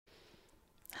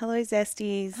Hello,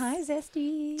 Zesties. Hi,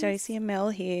 Zesties. Josie and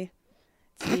Mel here.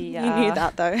 You knew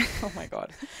that, though. Oh, my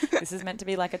God. This is meant to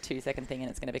be like a 2-second thing and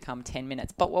it's going to become 10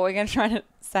 minutes. But what we're going to try to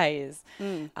say is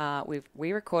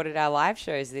we recorded our live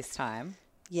shows this time.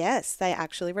 Yes, they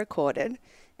actually recorded,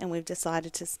 and we've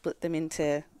decided to split them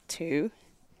into two.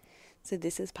 So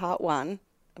this is part one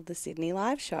of the Sydney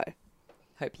live show.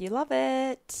 Hope you love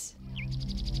it.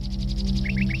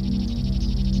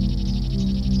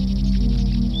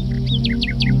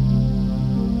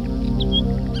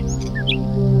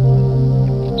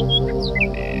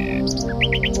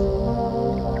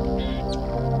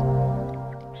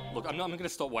 Look, I'm going to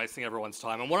stop wasting everyone's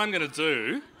time. And what I'm going to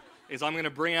do is I'm going to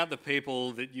bring out the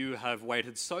people that you have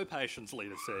waited so patiently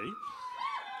to see.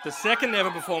 The second ever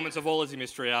performance of All Aussie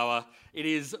Mystery Hour. It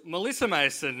is Melissa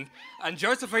Mason and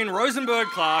Josephine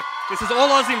Rosenberg-Clark. This is All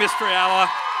Aussie Mystery Hour.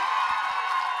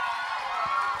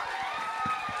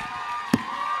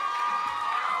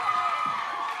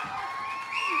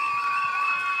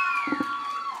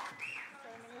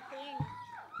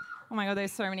 Oh, my God,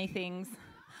 there's so many things.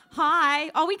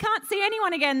 Hi. Oh, we can't see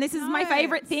anyone again. This is my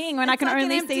favourite thing when I can like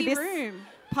only an see empty this room.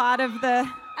 part of the...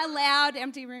 A loud,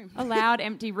 empty room. A loud,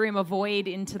 empty room, a void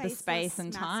into the Faceless space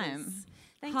and masses. time.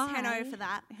 Thanks, Hi. Hanno, for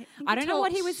that. I don't know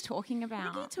what he was talking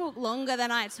about. You talked longer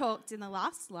than I talked in the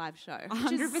last live show.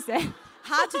 100%.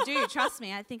 Hard to do, trust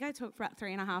me. I think I talked for about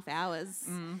 3.5 hours.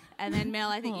 And then Mel,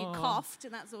 I think you coughed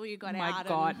and that's all you got out. My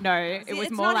God, no. It was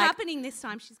it's more not like... happening this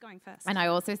time. She's going first. And I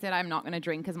also said I'm not going to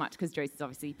drink as much because Josie's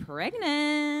obviously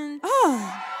pregnant.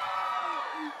 Oh.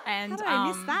 And How did I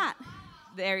miss that?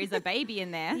 There is a baby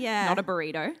in there, Yeah. not a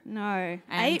burrito. No. And,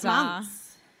 8 months.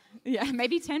 Yeah,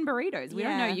 maybe 10 burritos. We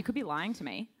don't know. Yeah. You could be lying to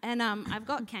me. And I've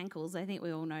got cankles. I think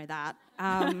we all know that.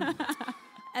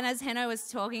 And as Hanno was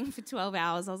talking for 12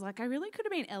 hours, I was like, I really could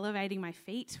have been elevating my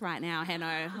feet right now,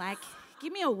 Hanno. Like,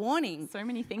 give me a warning. So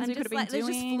many things I'm we could just have been There's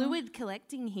doing. just fluid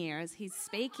collecting here as he's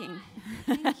speaking.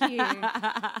 Thank you.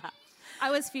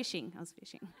 I was fishing.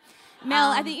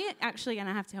 Mel, I think you're actually going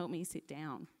to have to help me sit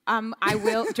down. I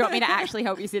will. Do you want me to actually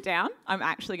help you sit down? I'm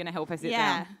actually going to help her sit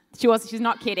Yeah. down. She's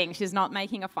not kidding. She's not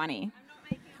making a funny.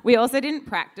 We also didn't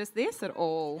practice this at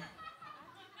all.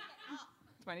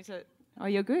 22. Oh,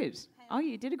 you're good. Oh,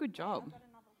 you did a good job.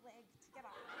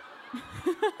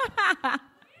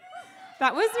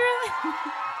 That was really...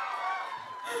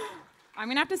 I'm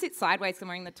going to have to sit sideways because I'm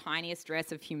wearing the tiniest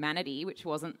dress of humanity, which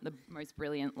wasn't the most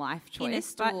brilliant life choice. In a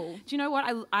stool. But do you know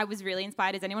what? I was really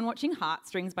inspired. Is anyone watching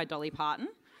Heartstrings by Dolly Parton?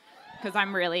 Because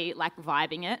I'm really, like,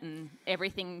 vibing it, and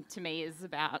everything to me is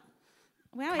about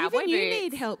Wow, cowboy even you boots.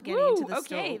 need help getting Woo, into the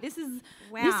okay, stool. this is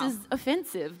Wow.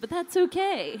 offensive, but that's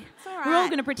okay. It's all We're all right.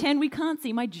 going to pretend we can't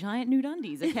see my giant nude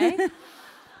undies, okay?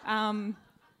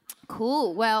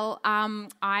 Cool. Well,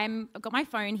 I've got my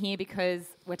phone here because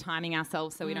we're timing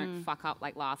ourselves so we don't fuck up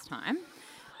like last time.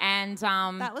 And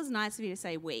That was nice of you to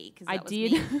say we, because I that was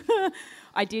did.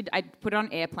 me. I put it on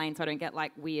airplane so I don't get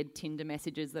like weird Tinder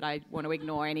messages that I want to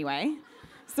ignore anyway.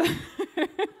 So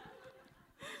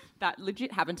that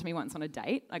legit happened to me once on a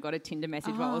date. I got a Tinder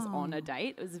message while I was on a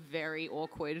date. It was very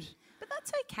awkward. But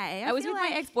that's okay. I was with my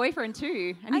ex-boyfriend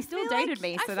too, and he still dated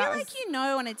me. So that was... I feel like you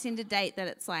know on a Tinder date that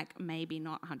it's like maybe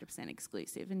not 100%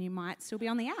 exclusive, and you might still be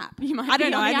on the app. You might I don't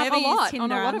be know. on the I app never a use lot, Tinder.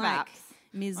 on a lot I'm of like apps.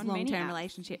 Ms. On many Long-term apps.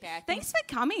 relationship. Okay, I think- Thanks for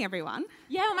coming, everyone.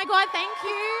 Yeah, oh my God, thank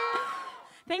you.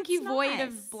 Thank you, It's void nice.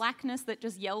 of blackness that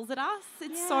just yells at us.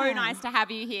 It's so Yeah. nice to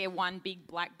have you here, one big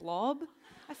black blob.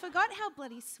 I forgot how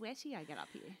bloody sweaty I get up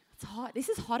here. It's hot. This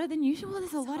is hotter than usual.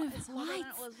 There's a lot of It's hotter than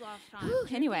lights. it was last time. Whew,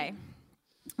 anyway,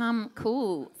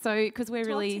 cool. So, because we're Talk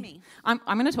really... to me. I'm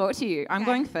going to talk to you. I'm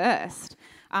Okay. going first.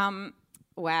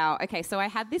 Wow. Okay, so I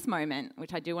had this moment,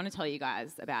 which I do want to tell you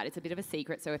guys about. It's a bit of a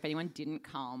secret, so if anyone didn't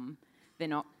come... They're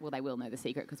not, well, they will know the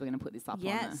secret because we're going to put this up on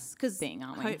Yes, the because thing,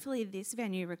 aren't we? hopefully this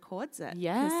venue records it.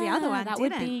 Yeah, Because the other one that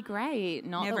didn't. would be great.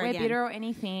 Not Never that we're again. bitter or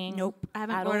anything. Nope. I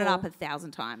haven't at brought it all. up 1,000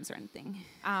 times or anything.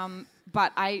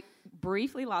 But I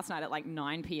briefly last night at like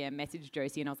 9 p.m. messaged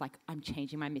Josie and I was like, I'm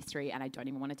changing my mystery and I don't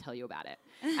even want to tell you about it.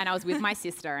 And I was with my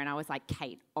sister and I was like,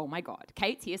 Kate, oh my God.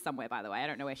 Kate's here somewhere, by the way. I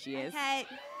don't know where she is. Okay.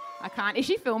 I can't. Is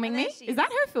she filming There me? she Is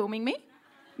that her filming me?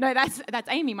 No, that's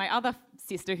Amy, my other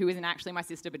sister, who isn't actually my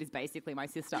sister, but is basically my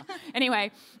sister.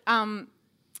 Anyway,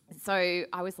 so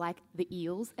I was like, the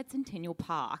eels at Centennial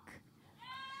Park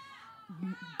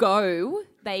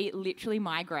they literally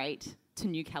migrate to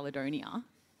New Caledonia.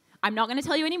 I'm not going to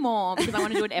tell you anymore because I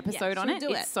want to do an episode on she'll it. do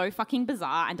It's it. so fucking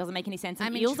bizarre and doesn't make any sense. And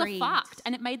I'm eels intrigued. are fucked,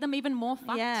 and it made them even more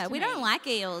fucked. Yeah, to we me. don't like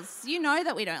eels. You know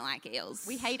that we don't like eels.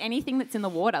 We hate anything that's in the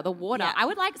water. The water. Yeah. I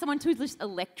would like someone to just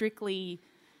electrically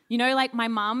You know, like my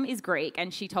mum is Greek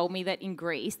and she told me that in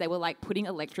Greece they were like putting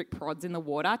electric prods in the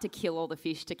water to kill all the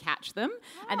fish to catch them.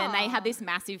 And then they had this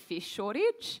massive fish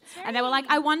shortage. And they were like,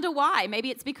 I wonder why. Maybe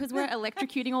it's because we're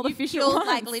electrocuting all the fish at Killed once.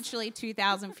 like literally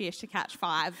 2,000 fish to catch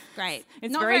 5. Great.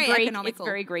 It's Not very Greek. economical. It's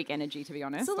very Greek energy, to be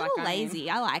honest. It's a little lazy.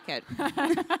 I like it.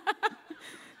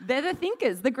 They're the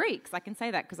thinkers, the Greeks. I can say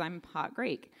that because I'm part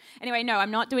Greek. Anyway, no,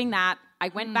 I'm not doing that. I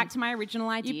went back to my original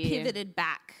idea. You pivoted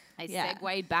back. I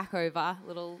segued back over,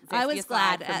 little zesty I was aside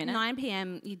glad for a at minute. 9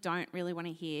 p.m. you don't really want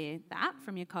to hear that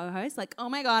from your co-host. Like, oh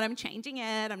my God, I'm changing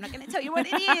it. I'm not going to tell you what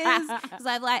it is. Because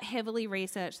I've like heavily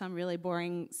researched some really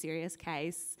boring, serious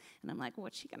case. And I'm like,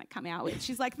 what's she going to come out with?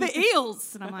 She's like, the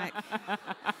eels. And I'm like,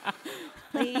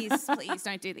 please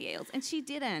don't do the eels. And she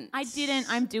didn't. I didn't.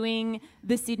 I'm doing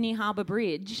the Sydney Harbour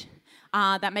Bridge.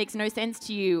 That makes no sense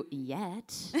to you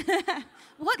yet.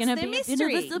 What's Gonna the be mystery? a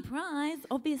bit of a surprise,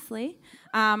 obviously.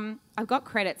 I've got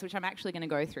credits, which I'm actually going to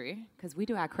go through because we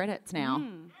do our credits now,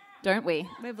 don't we?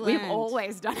 We've We've learned.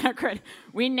 always done our credits.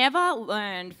 We never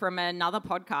learned from another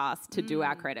podcast to do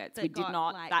our credits. That We did got,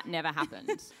 not. like- That never happened.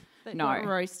 That No. got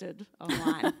roasted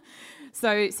online.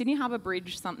 So Sydney Harbour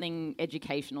Bridge, something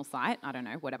educational site. I don't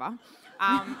know, whatever.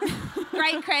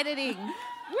 Great crediting.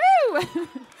 Woo!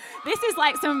 This is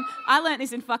like I learnt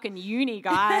this in fucking uni,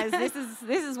 guys. This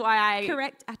is why I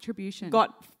Correct attribution.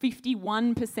 got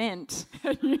 51%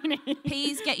 at uni.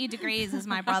 Please get your degrees, as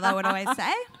my brother would always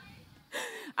say.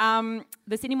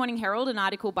 The Sydney Morning Herald, an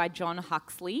article by John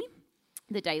Huxley.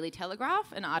 The Daily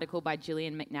Telegraph, an article by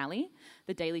Gillian McNally.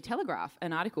 The Daily Telegraph,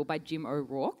 an article by Jim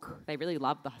O'Rourke. They really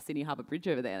love the Sydney Harbour Bridge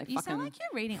over there. They You sound like you're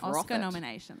reading froth Oscar it.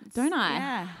 nominations. Don't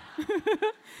I?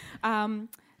 Yeah.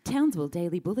 Townsville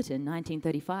Daily Bulletin,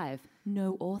 1935.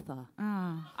 No author.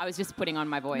 Oh. I was just putting on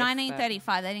my voice.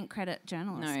 1935, they didn't credit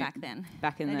journalists No, back then.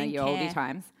 Back in They the didn't oldie care.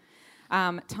 times.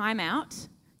 Time Out,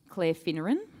 Claire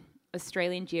Finneran.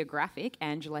 Australian Geographic,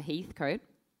 Angela Heathcote.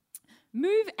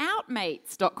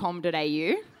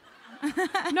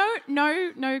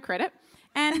 Moveoutmates.com.au. No credit.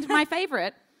 And my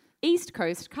favourite,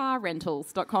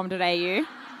 eastcoastcarrentals.com.au.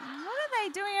 What are they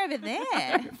doing over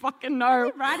there? Fucking no.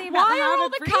 Writing about Why the are all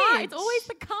Harbour the car? Bridge? It's always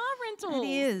the car rentals. It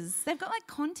is. They've got like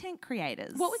content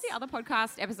creators. What was the other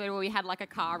podcast episode where we had like a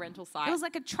car rental site? It was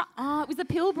like a truck. Oh, it was the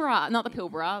Pilbara. Not the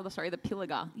Pilbara. Sorry, the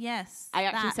Pilliga. Yes. I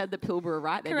actually that. said the Pilbara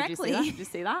right there. Correctly. Did you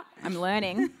see that? I'm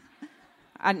learning.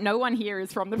 No one here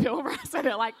is from the Pilbara, so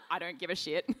they're like, I don't give a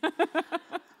shit.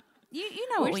 You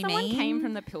know what Wish we someone mean. came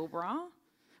from the Pilbara.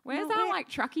 Where's Well, our we- like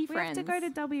trucky We friends? have to go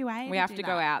to WA. We have to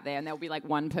go out there, and there'll be like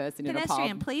one person in a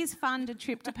Pedestrian, pub. please fund a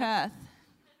trip to Perth.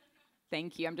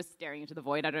 Thank you. I'm just staring into the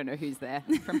void. I don't know who's there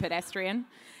from pedestrian.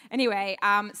 Anyway,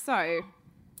 so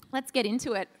let's get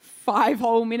into it. 5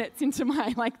 whole minutes into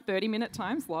my like 30-minute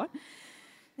time slot.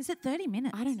 Is it 30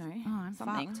 minutes? I don't know. Oh, I'm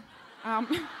something.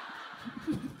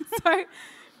 fucked.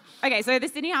 So the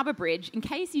Sydney Harbour Bridge, in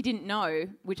case you didn't know,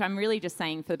 which I'm really just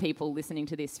saying for the people listening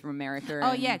to this from America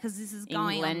Oh, and yeah, because this is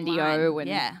going Englandio online. and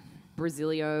Yeah.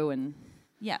 Brasilio and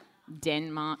Yeah.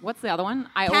 Denmark. What's the other one?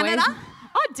 Canada?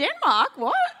 Oh, Denmark.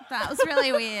 What? That was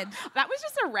really weird. That was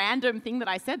just a random thing that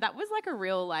I said. That was like a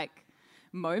real like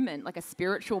moment, like a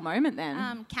spiritual moment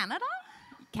then. Canada?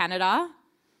 Canada.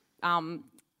 I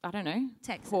don't know.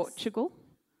 Texas. Portugal.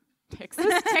 Texas.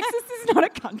 Texas is not a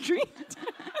country.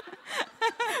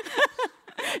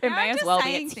 It may I'm as just well be.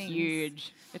 saying It's things.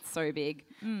 huge. It's so big.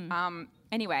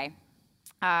 Anyway,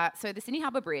 so the Sydney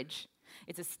Harbour Bridge,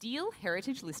 it's a steel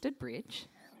heritage listed bridge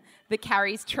that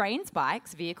carries trains,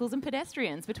 bikes, vehicles and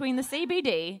pedestrians between the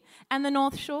CBD and the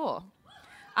North Shore.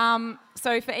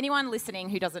 So for anyone listening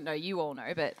who doesn't know, you all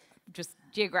know, but just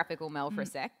geographical Mel for a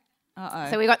sec.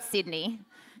 Uh-oh. So we got Sydney.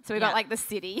 So we got Yeah. like the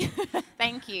city.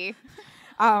 Thank you.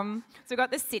 So we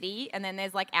got the city, and then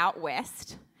there's like out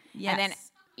west. Yes. And then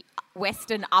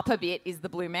western up a bit is the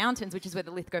Blue Mountains, which is where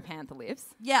the Lithgow Panther lives.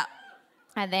 Yeah.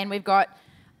 And then we've got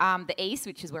the east,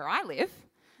 which is where I live.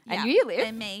 And Yeah. you live.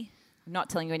 And me. I'm not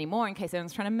telling you anymore in case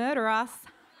anyone's trying to murder us.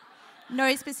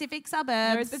 No specific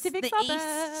suburbs. No specific the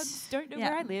suburbs. East. Don't know Yeah.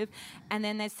 where I live. And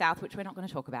then there's south, which we're not going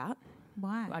to talk about.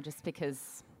 Why? Just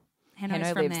because Hanno's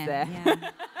Hanno from lives there.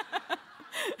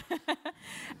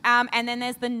 Yeah. and then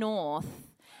there's the north.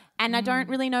 And I don't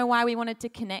really know why we wanted to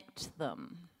connect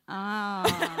them. Oh.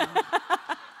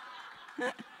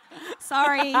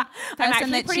 Sorry. I'm person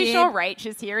actually that pretty cheered. sure Rach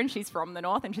is here and she's from the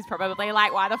north and she's probably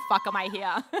like, why the fuck am I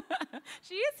here?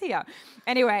 She is here.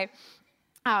 Anyway,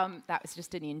 that was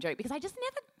just an in-joke because I just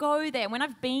never go there. When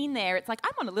I've been there, it's like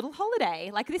I'm on a little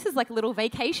holiday. Like this is like a little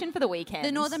vacation for the weekend.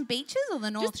 The northern beaches or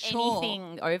the North just Shore?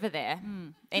 anything over there.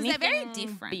 'Cause they're very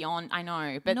different. Beyond, I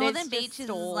know. But Northern there's just beaches is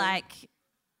all- like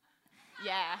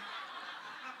Yeah.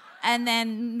 And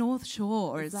then North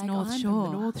Shore is Like, North I'm Shore.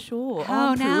 from the North Shore. Oh,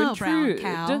 I'm now, true brown and true.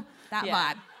 cow. That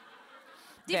Yeah. vibe.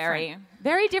 Very, Different.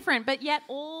 very different, but yet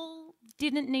all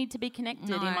didn't need to be connected,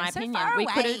 in my so opinion. Far We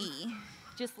away. could have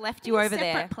just left you over Separate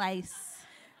there. place.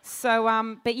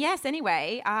 So, but yes,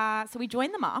 anyway, so we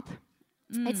joined them up.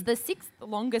 It's the 6th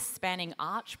longest spanning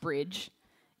arch bridge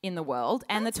in the world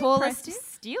and That's the tallest impressive.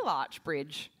 steel arch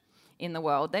bridge in the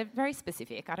world. They're very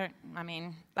specific.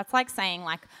 That's like saying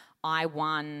like I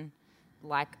won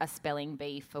like a spelling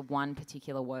bee for one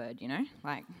particular word, you know?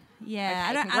 Like, Yeah,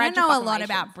 okay, I don't know a lot congratulations.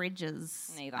 about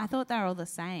bridges. Neither. I thought they were all the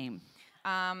same.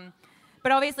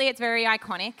 But obviously it's very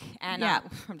iconic and Yeah.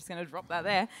 I'm just going to drop that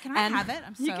there. Can I And have it?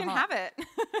 I'm you so can hot. have it.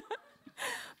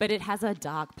 But it has a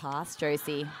dark past,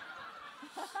 Josie.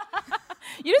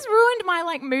 You just ruined my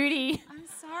like moody I'm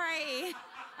sorry.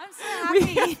 I'm so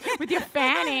happy. with your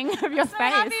fanning of your so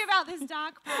face. happy about this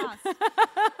dark past.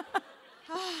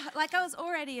 Like I was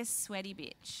already a sweaty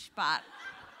bitch, but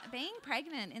being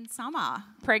pregnant in summer.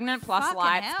 Pregnant plus Fucking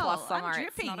lights hell, plus summer. I'm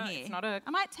dripping it's here. not a I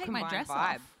might take my combined dress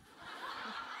vibe. off.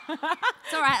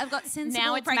 It's all right. I've got sensible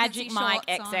Now it's pregnancy Magic Mike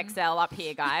shorts on. XXL up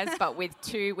here, guys, but with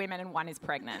 2 women and 1 is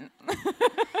pregnant.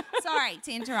 Sorry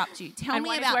to interrupt you. Tell And me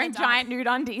 1 is about wearing the dark. giant nude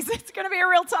undies. It's going to be a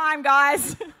real time,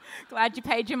 guys. Glad you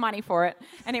paid your money for it.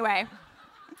 Anyway.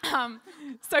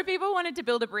 So people wanted to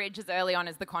build a bridge as early on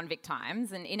as the convict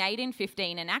times, and in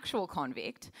 1815 an actual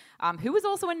convict who was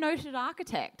also a noted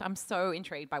architect. I'm so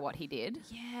intrigued by what he did.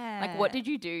 Yeah. Like, what did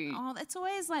you do? Oh, it's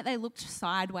always like they looked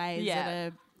sideways Yeah. at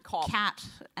a Cop. cat,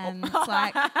 and it's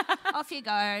like, off you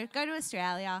go. Go to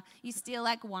Australia. You steal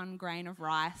like 1 grain of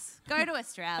rice. Go to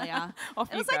Australia. Off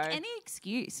it you was like go. any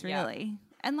excuse, Yeah. really.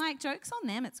 And like, jokes on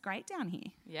them. It's great down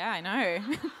here. Yeah, I know.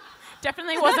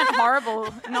 Definitely wasn't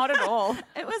horrible. Not at all.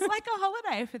 It was like a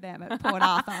holiday for them at Port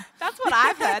Arthur. That's what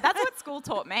I've heard. That's what school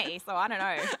taught me, so I don't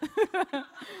know.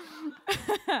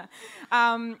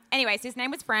 Anyway, so his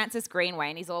name was Francis Greenway,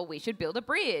 and he's all, we should build a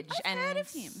bridge. I've heard of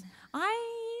him.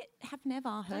 I have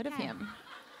never heard of Okay. him.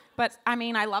 But, I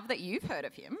mean, I love that you've heard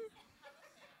of him. Oh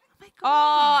my God.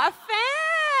 Oh, a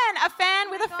fan! A fan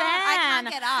with a God, fan. I can't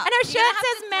get up. And her You're gonna shirt have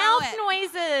says to mouth throw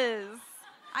noises.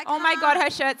 I Oh my God, can't. her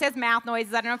shirt says mouth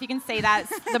noises. I don't know if you can see that.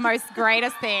 It's the most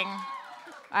greatest thing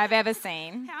I've ever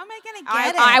seen. How am I going to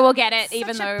get it? I will get it, Such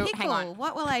even a though, pickle. hang on.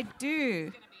 What will I do?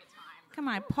 What can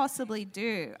I possibly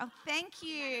do? Oh, thank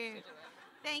you.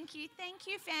 Thank you. Thank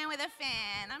you, fan with a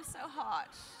fan. I'm so hot.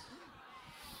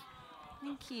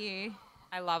 Thank you.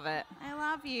 I love it. I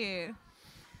love you.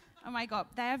 Oh my God,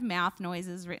 they have mouth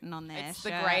noises written on their It's the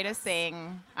shirts. greatest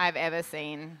thing I've ever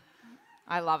seen.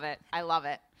 I love it. I love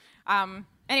it.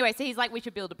 Anyway, so he's like, we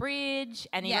should build a bridge,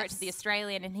 and he wrote to the Yes.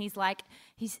 Australian, and he's like,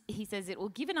 he says it will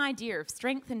give an idea of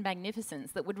strength and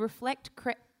magnificence that would reflect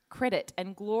credit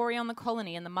and glory on the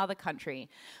colony and the mother country,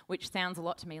 which sounds a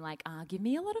lot to me like, give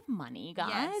me a lot of money, guys,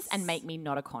 Yes. and make me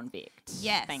not a convict.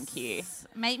 Yes. Thank you.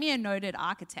 Make me a noted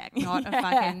architect, not a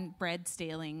fucking bread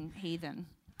stealing heathen.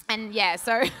 And yeah,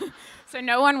 so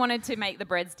no one wanted to make the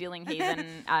bread stealing heathen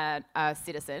a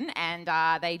citizen, and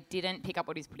they didn't pick up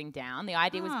what he was putting down. The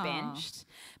idea was benched.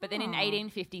 But then in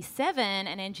 1857,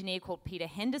 an engineer called Peter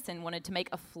Henderson wanted to make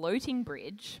a floating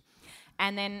bridge.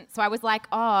 And then, so I was like,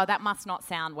 oh, that must not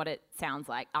sound what it sounds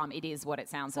like. It is what it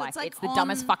sounds like. It's the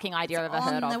dumbest fucking idea I've ever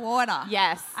heard of. On the water.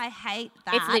 Yes. I hate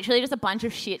that. It's literally just a bunch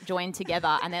of shit joined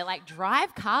together, and they're like,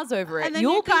 drive cars over it. And then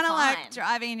You'll you're be kind of fine. like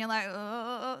driving and you're like,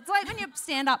 oh. It's like when you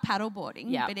stand up paddleboarding,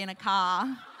 Yeah. but in a car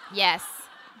Yes.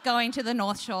 going to the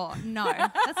North Shore. No.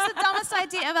 That's the dumbest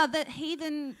idea ever. The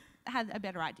heathen had a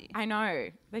better idea. I know.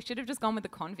 They should have just gone with the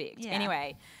convict. Yeah.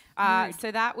 Anyway, Rude.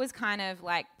 so that was kind of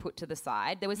like put to the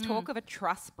side. There was talk of a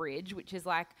truss bridge, which is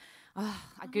like, I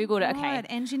Googled it. Okay. God,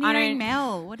 engineering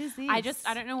Mel. What is this?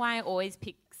 I don't know why I always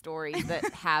pick stories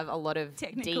that have a lot of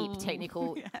Technical. deep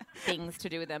technical things to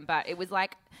do with them. But it was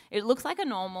like, it looks like a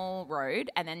normal road,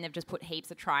 and then they've just put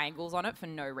heaps of triangles on it for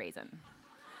no reason.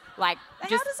 Like, How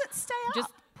just, does it stay up? just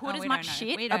put Oh, as we much don't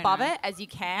know. We shit don't above know. it as you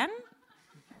can.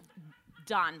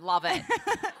 Done. Love it.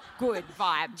 Good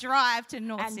vibe. Drive to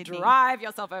North And Sydney. drive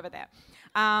yourself over there.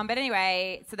 But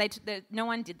anyway, so no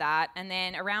one did that. And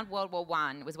then around World War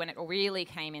I was when it really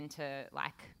came into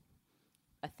like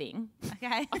a thing.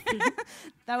 Okay.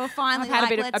 They were finally I've had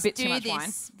like, a let's bit too do much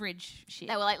this bridge shit.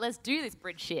 They were like, let's do this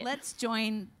bridge shit. Let's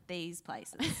join these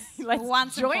places. Let's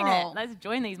once and join for it. all. Let's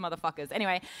join these motherfuckers.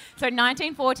 Anyway, so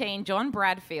 1914, John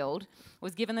Bradfield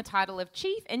was given the title of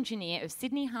Chief Engineer of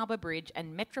Sydney Harbour Bridge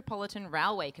and Metropolitan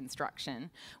Railway Construction,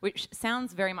 which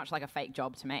sounds very much like a fake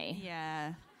job to me.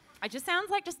 Yeah. It just sounds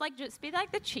like just be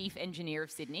like the chief engineer of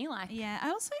Sydney. Like, Yeah, I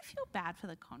also feel bad for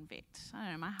the convict. I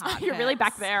don't know, my heart you're really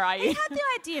back hurts. there, are you? He had the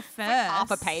idea first. half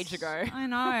a page ago. I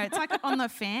know. It's like on the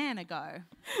fan ago.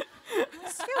 I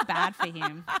just feel bad for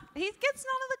him. He gets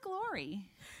none of the glory.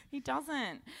 He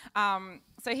doesn't.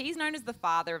 So he's known as the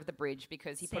father of the bridge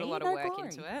because he put a See? lot of No work glory.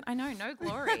 into it. I know, no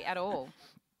glory at all.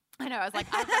 I know. I was like,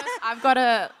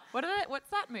 what's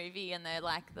that movie? And they're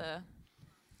like the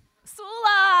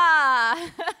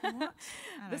Sula.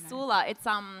 The Sula. It's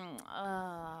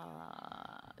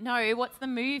no. What's the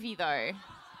movie though?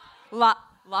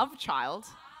 Love Child.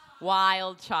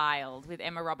 Wild Child with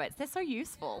Emma Roberts. They're so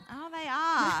useful. Oh, they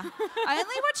are. I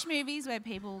only watch movies where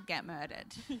people get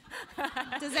murdered.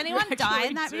 Does anyone die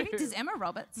in that actually movie? do. Does Emma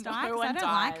Roberts No die? 'Cause one I don't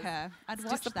dies. like her. I'd It's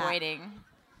watch that. disappointing.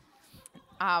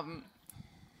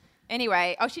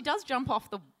 Anyway, she does jump off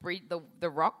the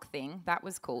rock thing. That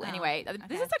was cool. Anyway, this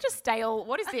okay. is such a stale.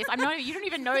 What is this? You don't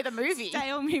even know the movie.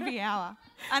 Stale movie hour.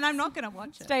 And I'm not going to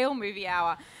watch it. Stale movie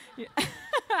hour.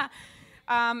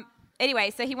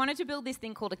 Anyway, so he wanted to build this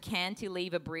thing called a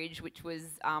cantilever bridge, which was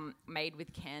made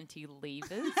with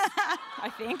cantilevers, I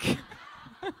think.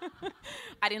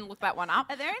 I didn't look that one up.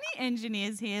 Are there any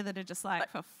engineers here that are just like,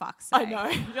 for fuck's sake? I know.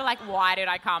 You're like, why did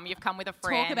I come? You've come with a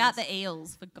friend. Talk about the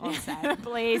eels, for God's sake.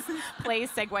 please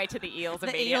segue to the eels The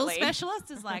eel immediately. specialist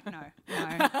is like, no.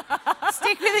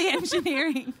 Stick with the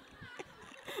engineering.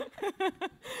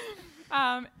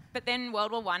 But then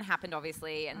World War I happened,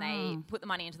 obviously, and they put the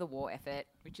money into the war effort,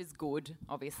 which is good,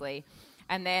 obviously.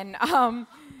 And then,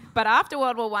 but after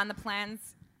World War I, the plans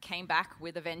came back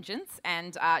with a vengeance,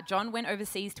 and John went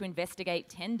overseas to investigate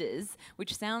tenders,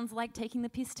 which sounds like taking the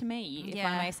piss to me, if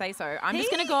I may say so. I'm just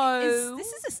going to go...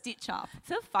 This is a stitch up. It's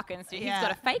a fucking... He's Yeah.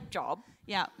 got a fake job.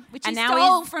 Yeah. Which And he now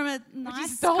stole he's- from a Which nice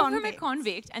he stole from a convict.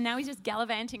 convict, and now he's just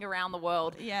gallivanting around the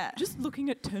world. Yeah. Just looking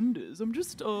at tenders. I'm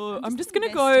just going to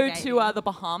go investigating. to the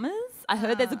Bahamas. I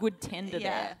heard there's a good tender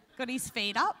there. Got his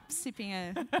feet up, sipping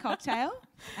a cocktail.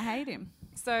 I hate him.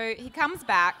 So he comes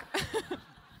back.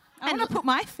 I want to put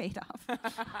my feet up.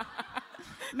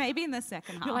 Maybe in the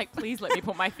second half. You're like, please let me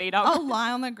put my feet up. I'll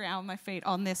lie on the ground with my feet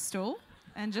on this stool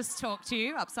and just talk to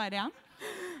you upside down.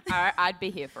 I'd be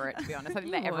here for it, to be honest. I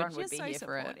think that You everyone would You're be so here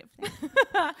for it.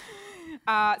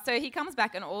 supportive. So he comes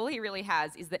back, and all he really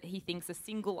has is that he thinks a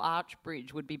single arch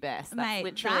bridge would be best. That's Mate,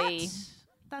 literally...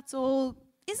 that's all.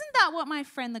 Isn't that what my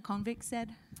friend the convict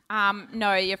said?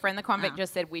 No, your friend the convict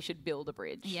just said we should build a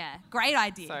bridge. Yeah, great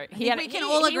idea. So I think we can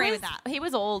all agree with that. He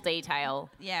was all detail.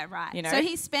 Yeah, right. You know? So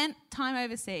he spent time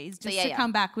overseas just to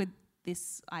come back with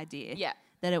this idea. Yeah.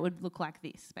 That it would look like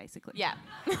this, basically. Yeah.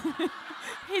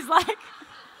 He's like...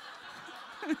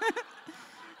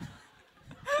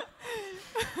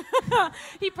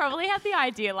 He probably had the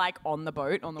idea like on the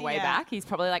boat on the way back. He's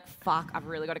probably like, fuck, I've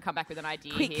really got to come back with an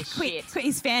idea here. Quick. Shit.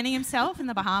 He's fanning himself in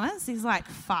the Bahamas. He's like,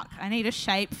 fuck, I need a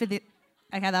shape for this.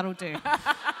 Okay, that'll do.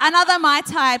 Another Mai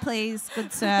Tai, please,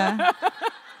 good sir.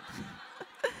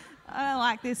 I don't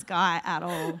like this guy at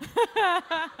all.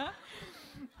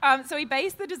 So he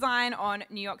based the design on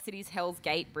New York City's Hell's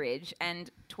Gate Bridge, and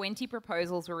 20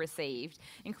 proposals were received,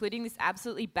 including this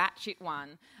absolutely batshit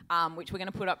one, which we're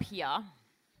going to put up here.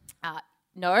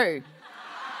 No,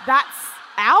 that's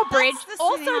our bridge. the Sydney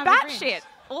Also Harbour batshit. Bridge.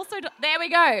 Also, there we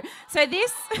go. So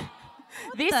this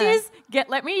is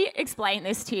let me explain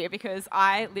this to you, because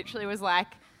I literally was like,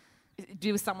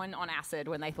 was someone on acid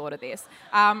when they thought of this.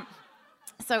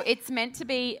 So it's meant to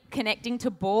be connecting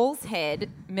to Ball's Head,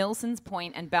 Milson's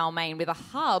Point, and Balmain with a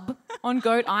hub on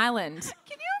Goat Island.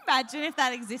 Can you imagine if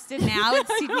that existed now in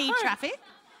Sydney traffic?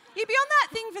 You'd be on that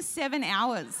thing for 7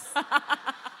 hours.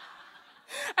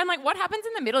 And like, what happens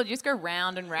in the middle? You just go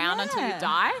round and round until you Yeah.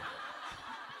 die?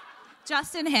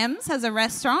 Justin Hems has a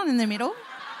restaurant in the middle.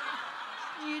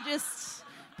 You just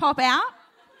pop out.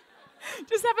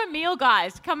 Just have a meal,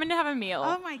 guys. Come in to have a meal.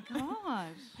 Oh my gosh.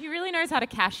 He really knows how to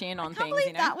cash in on I can't things, believe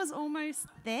you know? that was almost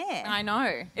there. I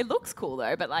know. It looks cool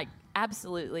though, but like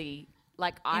absolutely,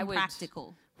 like I would.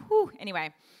 Impractical. Whew.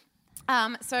 Anyway,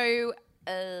 so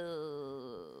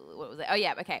what was it? Oh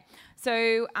yeah, okay.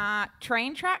 So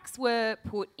train tracks were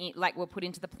put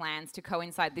into the plans to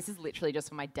coincide. This is literally just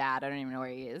for my dad. I don't even know where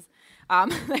he is.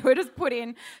 They were just put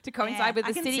in to coincide with I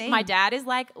the can city. see. My dad is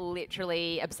like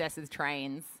literally obsessed with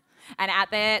trains. And at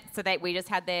their, we just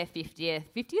had their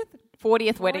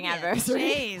 40th wedding anniversary.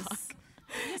 Jeez.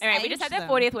 Anyway, we just had their aged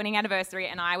 40th wedding anniversary,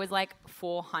 and I was like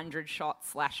 400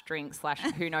 shots / drinks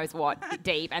 / who knows what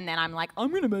deep. And then I'm like, I'm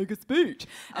going to make a speech.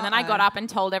 And then I got up and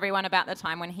told everyone about the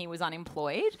time when he was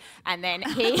unemployed. And then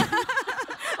he,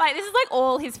 Like, this is like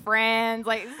all his friends,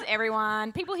 like this is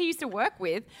everyone, people he used to work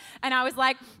with. And I was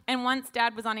like, and once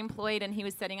Dad was unemployed and he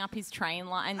was setting up his train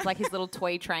lines, like his little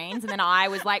toy trains, and then I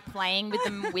was like playing with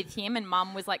them with him, and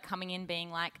Mum was like coming in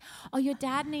being like, oh, your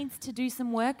dad needs to do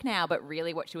some work now. But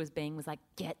really what she was being was like,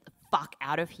 get the fuck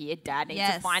out of here. Dad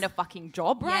needs to find a fucking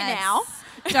job right now.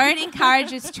 Don't encourage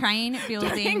this train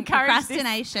building.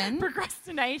 Procrastination.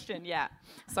 Procrastination, yeah.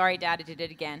 Sorry, Dad, I did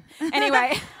it again.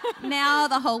 Anyway. Now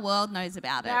the whole world knows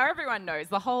about it. Now everyone knows.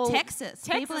 The whole... Texas.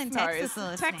 People in Texas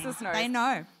are listening. Texas knows. They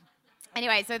know.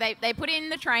 Anyway, so they put in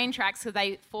the train tracks because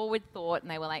they forward thought,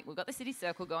 and they were like, we've got the city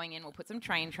circle going in, we'll put some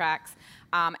train tracks.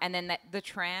 And then the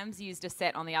trams used a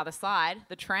set on the other side,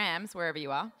 the trams, wherever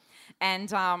you are.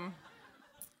 And...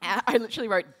 I literally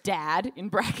wrote Dad in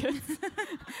brackets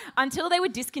until they were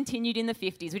discontinued in the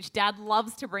 50s, which Dad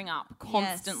loves to bring up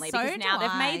constantly because now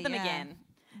they've made them again.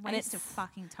 Waste of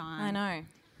fucking time. I know.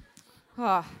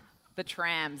 Oh, the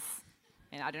trams.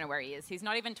 And I don't know where he is. He's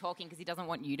not even talking because he doesn't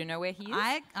want you to know where he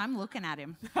is. I'm looking at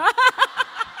him.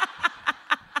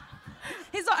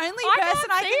 He's the only person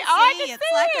I can see. It's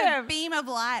like a beam of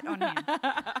light on him.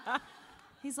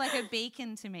 He's like a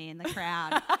beacon to me in the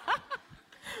crowd.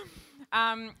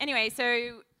 Anyway,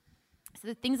 so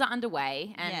the things are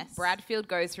underway, and Bradfield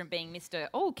goes from being Mr.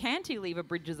 Oh, cantilever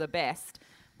bridges are best.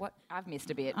 What? I've missed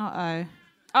a bit. Uh-oh.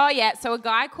 Oh, yeah. So a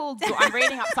guy called... I'm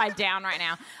reading upside down right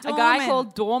now. A guy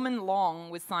called Dorman Long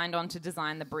was signed on to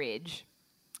design the bridge.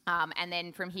 And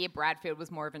then from here, Bradfield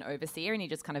was more of an overseer, and he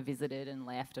just kind of visited and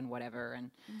left and whatever.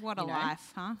 And what a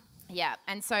life, huh? Yeah,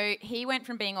 and so he went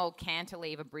from being old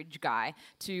cantilever bridge guy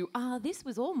to, this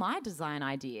was all my design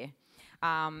idea.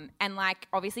 And like,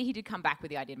 obviously he did come back with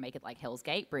the idea to make it like Hell's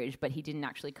Gate Bridge, but he didn't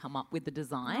actually come up with the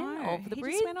design of the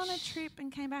bridge. He just went on a trip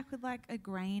and came back with like a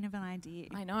grain of an idea.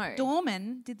 I know.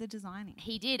 Dorman did the designing.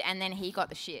 He did, and then he got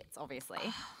the shits, obviously.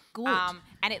 Good.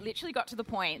 And it literally got to the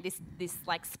point, this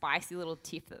like spicy little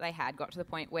tiff that they had got to the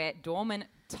point where Dorman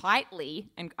tightly,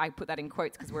 and I put that in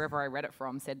quotes because wherever I read it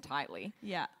from said tightly.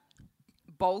 Yeah.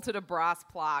 Bolted a brass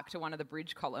plaque to one of the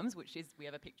bridge columns, which is, we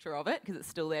have a picture of it because it's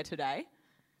still there today.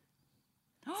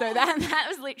 So that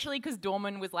was literally because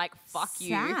Dorman was like, fuck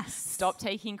you, stop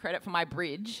taking credit for my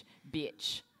bridge,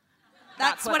 bitch.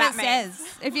 That's what it says.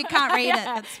 If you can't read it,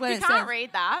 that's what it says. If you can't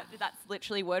read that, that's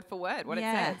literally word for word what it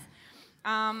says.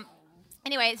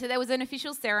 Anyway, so there was an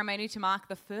official ceremony to mark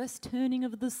the first turning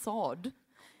of the sod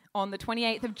on the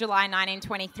 28th of July,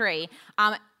 1923.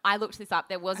 I looked this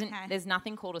up. There's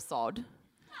nothing called a sod.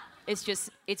 It's just,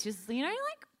 you know,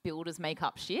 like builders make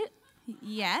up shit.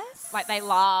 Yes. Like they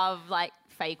love like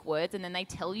fake words, and then they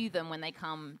tell you them when they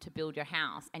come to build your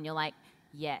house, and you're like,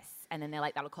 yes. And then they're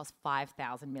like, that'll cost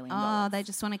 $5,000 million. Oh, they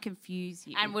just want to confuse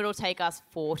you. And it'll take us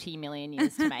 40 million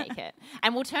years to make it.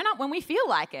 And we'll turn up when we feel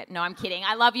like it. No, I'm kidding.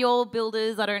 I love you all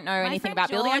builders. I don't know anything about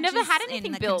building. I've never had anything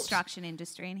in the built. Construction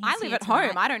industry. And I live at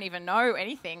home. I don't even know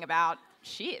anything about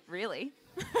shit, really.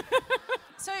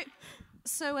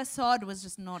 So a sod was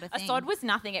just not a thing? A sod was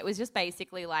nothing. It was just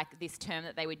basically like this term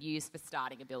that they would use for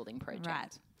starting a building project.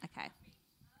 Right. Okay.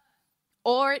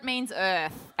 Or it means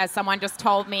earth, as someone just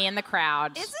told me in the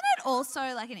crowd. Isn't it also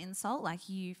like an insult? Like,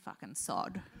 you fucking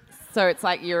sod. So it's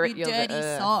like you're dirty the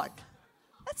earth. sod.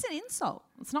 That's an insult.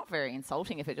 It's not very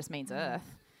insulting if it just means earth.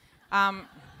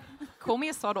 Call me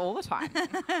a sod all the time.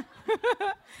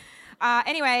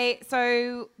 Anyway,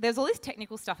 so there's all this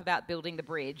technical stuff about building the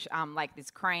bridge, like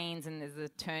there's cranes and there's the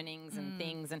turnings and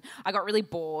things, and I got really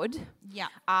bored. Yeah.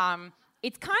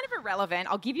 It's kind of irrelevant.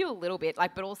 I'll give you a little bit,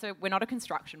 but also we're not a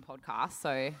construction podcast, so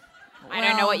I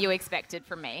don't know what you expected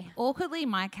from me. Awkwardly,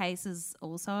 my case is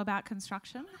also about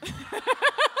construction.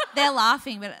 They're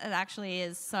laughing, but it actually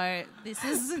is. So this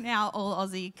is now all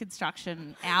Aussie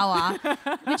construction hour,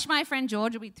 which my friend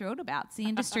George will be thrilled about. It's the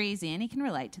industry he's in. He can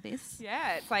relate to this.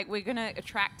 Yeah, it's like we're going to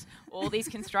attract all these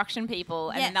construction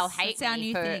people, and then they'll hate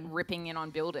me for ripping in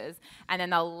on builders, and then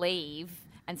they'll leave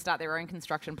and start their own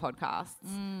construction podcasts.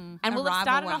 And we'll have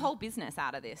started a whole business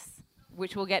out of this,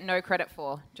 which we'll get no credit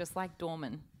for, just like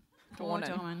Dorman.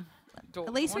 Dorman.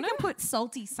 At least we can put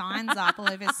salty signs up all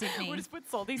over Sydney. We'll just put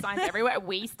salty signs everywhere.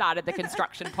 We started the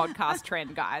construction podcast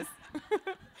trend, guys.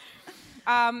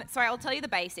 So I'll tell you the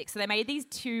basics. So they made these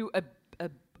two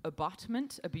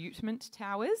abutment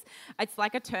towers. It's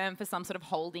like a term for some sort of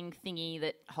holding thingy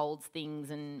that holds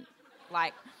things and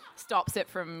like stops it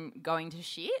from going to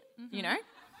shit, you know?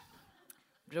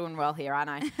 Doing well here, aren't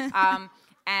I?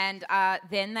 And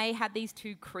then they had these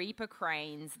two creeper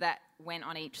cranes that went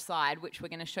on each side, which we're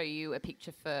going to show you a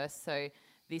picture first. So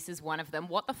this is one of them.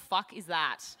 What the fuck is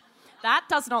that? That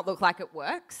does not look like it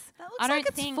works. That looks I don't like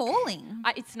it's think falling.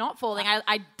 It's not falling.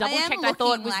 I double am checked. I thought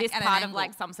looking, was like, this at an part of angle.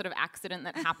 like some sort of accident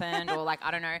that happened or like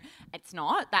I don't know. It's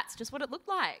not. That's just what it looked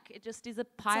like. It just is a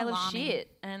pile of alarming.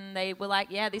 shit. And they were like,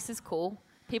 yeah, this is cool.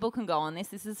 People can go on this.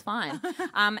 This is fine.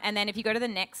 And then if you go to the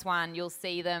next one, you'll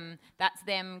see them. That's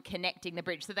them connecting the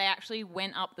bridge. So they actually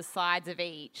went up the sides of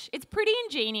each. It's pretty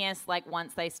ingenious. Like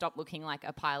once they stopped looking like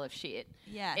a pile of shit.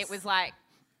 Yes. It was like,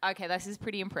 okay, this is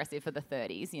pretty impressive for the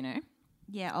 30s, you know.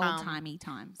 Yeah, old-timey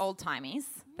times. Old-timies.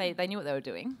 They knew what they were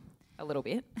doing a little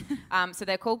bit. So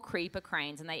they're called creeper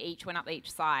cranes, and they each went up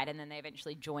each side, and then they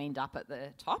eventually joined up at the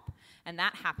top. And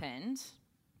that happened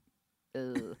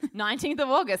 19th of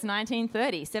August,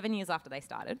 1930, 7 years after they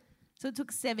started. So it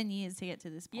took 7 years to get to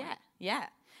this point. Yeah.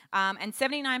 And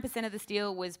 79% of the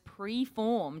steel was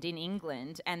pre-formed in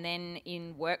England, and then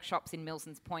in workshops in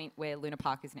Milson's Point, where Luna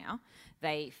Park is now,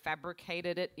 they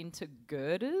fabricated it into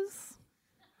girders.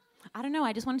 I don't know.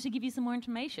 I just wanted to give you some more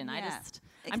information. Yeah.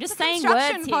 I'm just a saying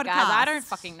construction words here, guys. I podcast. don't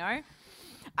fucking know.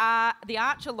 The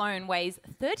arch alone weighs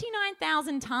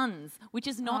 39,000 tons, which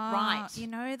is not right. You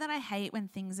know that I hate when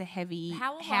things are heavy.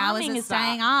 How is alarming it is that?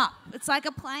 staying up? It's like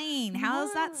a plane. How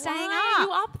is that staying Why up? are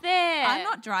you up there? I'm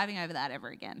not driving over that ever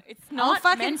again. It's I'll not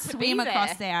fucking meant to be swim across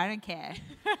there. there. I don't care.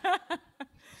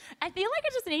 I feel like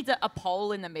it just needs a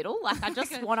pole in the middle. Like I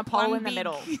just Like a- want a pole one in the big-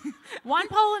 middle. One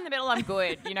pole in the middle, I'm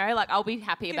good. You know, like I'll be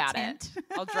happy about tent. it.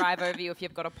 I'll drive over you if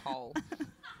you've got a pole.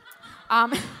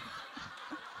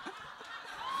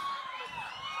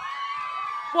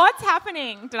 What's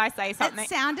happening? Did I say something? It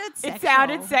sounded sexual. It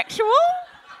sounded sexual?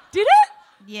 Did it?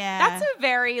 Yeah. That's a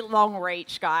very long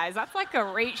reach, guys. That's like a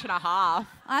reach and a half.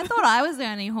 I thought I was the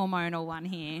only hormonal one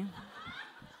here.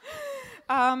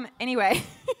 Anyway,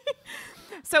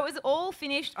 so it was all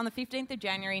finished on the 15th of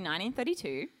January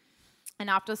 1932. And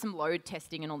after some load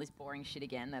testing and all this boring shit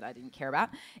again that I didn't care about,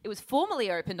 it was formally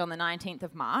opened on the 19th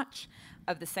of March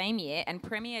of the same year. And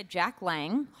Premier Jack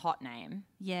Lang, hot name.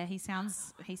 Yeah, he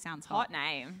sounds hot. Hot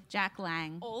name. Jack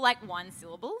Lang. All like one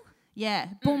syllable. Yeah.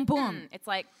 Boom boom. It's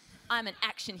like, I'm an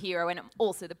action hero and I'm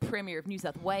also the Premier of New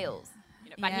South Wales.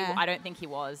 You know, but Yeah. I don't think he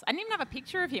was. I didn't even have a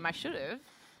picture of him. I should have.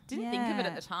 Didn't think of it Yeah.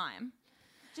 at the time.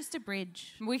 Just a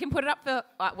bridge. We can put it up for,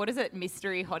 what is it,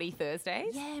 Mystery Hottie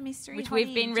Thursdays? Yeah, mystery. Which hottie,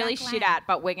 we've been really Jack shit Lang. at,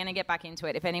 but we're going to get back into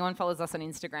it. If anyone follows us on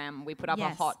Instagram, we put up a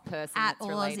Yes. hot person At that's All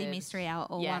related. Aussie Mystery Hour,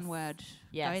 all Yes. one word.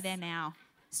 Yes. Go there now.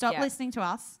 Stop Yeah. listening to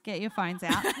us. Get your phones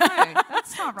out. No,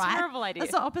 that's not right. Terrible idea.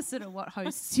 That's the opposite of what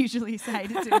hosts usually say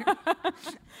to do.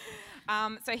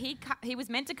 So he was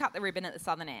meant to cut the ribbon at the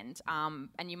southern end, and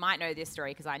you might know this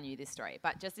story because I knew this story.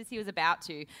 But just as he was about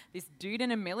to, this dude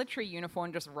in a military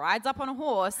uniform just rides up on a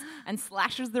horse and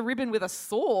slashes the ribbon with a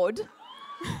sword.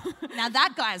 Now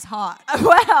that guy's hot.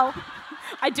 Well,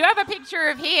 I do have a picture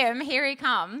of him. Here he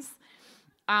comes.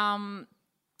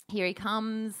 Here he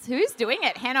comes. Who's doing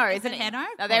it? Heno, isn't it he? Heno?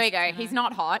 Oh, there we Of course go. it's He's Heno.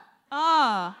 not hot.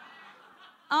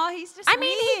 Oh, he's just I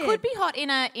mean, he weird. could be hot in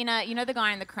a you know the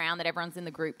guy in The Crown that everyone's in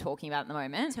the group talking about at the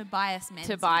moment? Tobias Menzies.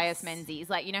 Tobias Menzies.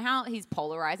 Like, you know how he's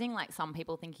polarizing? Like, some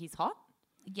people think he's hot?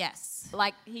 Yes.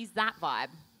 Like, he's that vibe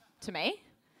to me.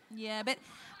 Yeah, but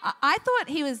I thought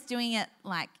he was doing it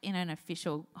like in an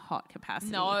official hot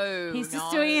capacity. No, He's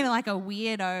just no. doing it in like a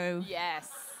weirdo Yes.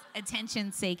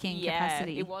 attention-seeking Yeah.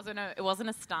 capacity. It wasn't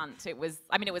a stunt. It was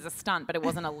a stunt, but it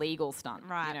wasn't a legal stunt.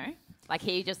 Right. You know? Like,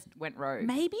 he just went rogue.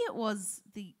 Maybe it was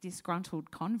the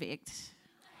disgruntled convict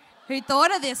who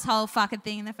thought of this whole fucking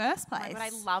thing in the first place. But I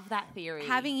love that theory.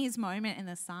 Having his moment in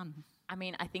the sun. I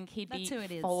mean, I think he'd That's be who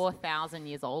it is. 4,000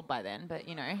 years old by then, but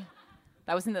you know,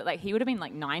 that wasn't that. Like, he would have been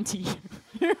like 90. He'd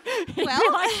be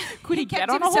Well, like, could he, he get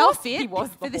kept on a himself horse? fit He was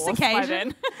the for this horse by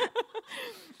occasion. then.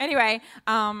 Anyway,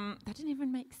 that didn't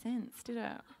even make sense, did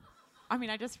it? I mean,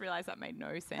 I just realised that made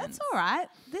no sense. That's all right.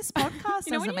 This podcast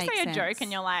You know, when doesn't you make say sense. a joke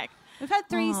and you're like, We've had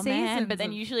 3 oh, seasons. man, but then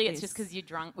of usually it's just this. because you're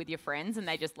drunk with your friends and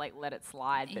they just like let it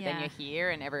slide. But then Yeah. you're here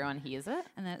and everyone hears it.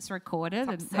 And then it's recorded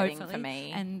and upsetting for hopefully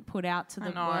me. and put out to I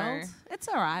the know. world. It's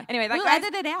all right. Anyway, that we'll guy's-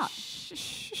 edit it out. Shh,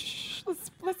 shh, shh.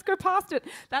 Let's go past it.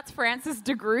 That's Francis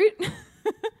de Groot.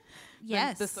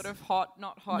 Yes. The sort of hot,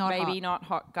 not hot, Not maybe hot. not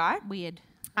hot guy. Weird.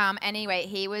 Anyway,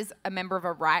 he was a member of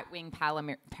a right-wing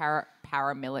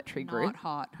paramilitary group. Not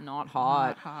hot. Not hot.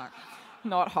 Not hot.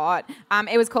 Not hot.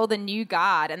 It was called the New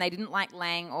Guard, and they didn't like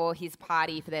Lang or his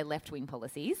party for their left-wing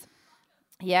policies.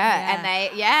 And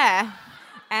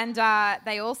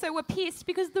they also were pissed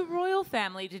because the royal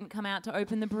family didn't come out to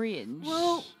open the bridge.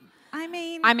 Well, I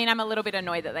mean, I'm a little bit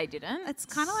annoyed that they didn't. it's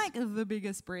kind of like the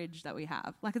biggest bridge that we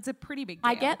have. Like, it's a pretty big deal.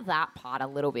 I get that part a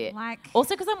little bit. Like,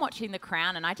 also because I'm watching The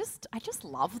Crown and I just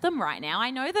love them right now. I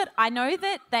know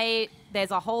that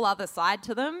there's a whole other side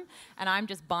to them, and I'm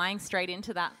just buying straight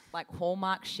into that like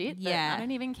Hallmark shit. Yeah. I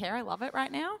don't even care. I love it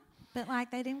right now. but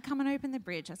like, they didn't come and open the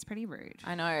bridge. That's pretty rude.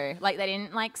 I know. Like they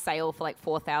didn't like sail for like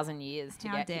 4,000 years to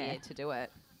How get dare. here to do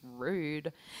it.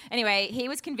 Rude. Anyway, he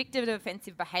was convicted of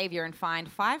offensive behaviour and fined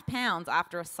 £5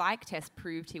 after a psych test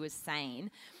proved he was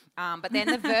sane. But then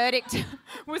the verdict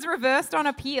was reversed on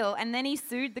appeal, and then he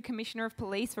sued the Commissioner of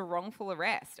Police for wrongful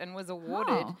arrest and was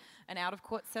awarded an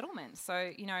out-of-court settlement. So,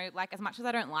 you know, like as much as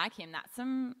I don't like him, that's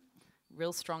some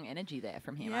real strong energy there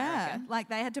from him, I Yeah, reckon. like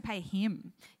they had to pay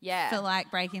him Yeah. for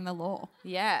like breaking the law.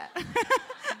 Yeah.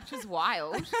 Which is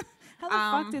wild. How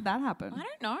the fuck did that happen? I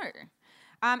don't know.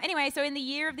 Anyway, so in the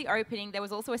year of the opening, there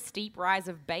was also a steep rise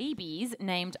of babies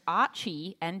named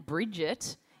Archie and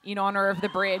Bridget in honour of the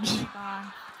bridge.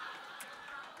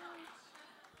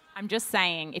 I'm just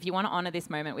saying, if you want to honour this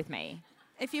moment with me.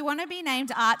 If you want to be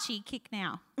named Archie, kick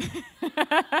now.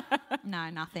 No,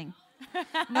 nothing.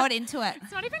 Not into it.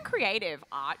 It's not even creative,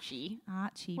 Archie.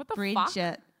 Archie, What the Bridget.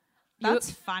 fuck?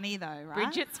 That's funny though, right?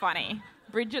 Bridget's funny.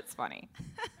 Bridget's funny.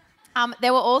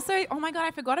 There were also, oh my God,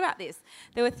 I forgot about this.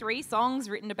 There were 3 songs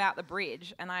written about the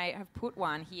bridge, and I have put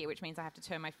one here, which means I have to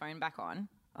turn my phone back on.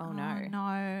 Oh no. Oh,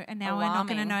 no. And now we're not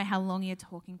going to Alarming. know how long you're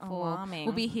talking for. Alarming.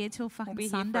 We'll be here till fucking We'll be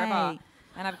Sunday. here forever.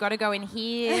 And I've got to go in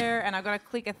here, and I've got to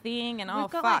click a thing, and We've oh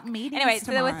got, fuck. like, meetings Anyway,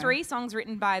 so there were tomorrow. 3 songs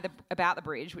written about the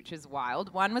bridge, which is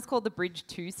wild. One was called The Bridge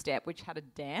 2-Step, which had a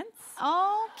dance.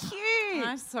 Oh, cute.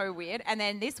 That's so weird. And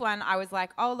then this one, I was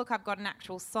like, oh, look, I've got an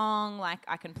actual song. Like,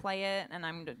 I can play it, and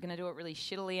I'm going to do it really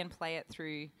shittily and play it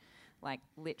through, like,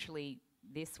 literally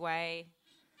this way.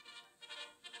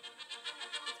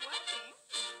 It's working.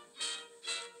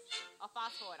 I'll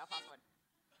fast forward.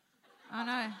 Oh,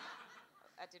 no.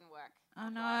 That didn't work. Oh,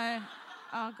 no.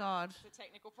 Oh, God. It's a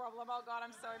technical problem. Oh, God,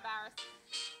 I'm so embarrassed.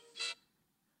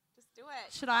 Just do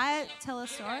it. Should I tell a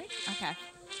story? Okay.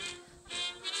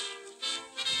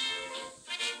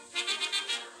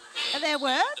 Are there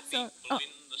words? Or, oh.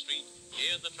 In the street,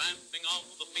 hear the tramping of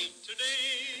the feet.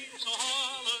 Today's a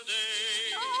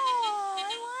holiday. Oh, I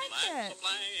like Flags it. are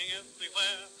flying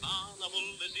everywhere. Carnival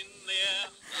is in the air.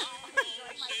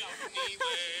 Down Sydney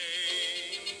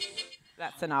way.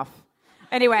 That's enough.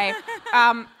 Anyway,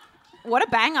 what a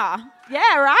banger.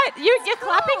 Yeah, right? You're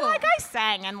clapping cool. like I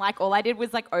sang, and like all I did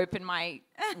was like open my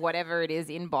whatever it is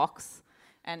inbox,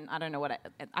 and I don't know what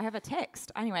I have a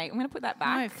text. Anyway, I'm going to put that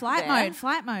back. No, flight there. mode,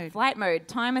 flight mode. Flight mode,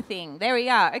 timer thing. There we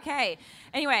are. Okay.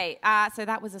 Anyway, so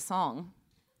that was a song.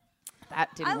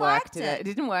 That didn't I work, liked did it. it? It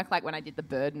didn't work like when I did the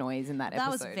bird noise in that That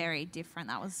episode. was very different.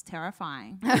 That was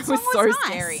terrifying. It That was song so nice.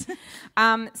 scary.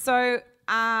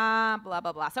 Blah,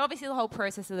 blah, blah. So obviously the whole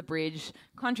process of the bridge,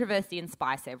 controversy and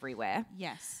spice everywhere.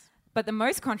 Yes. But the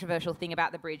most controversial thing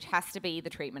about the bridge has to be the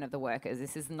treatment of the workers.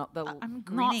 This is not the I'm not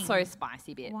grinning. so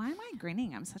spicy bit. Why am I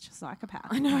grinning? I'm such a psychopath.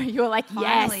 I know, you're like,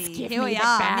 yes, Finally, give here me we the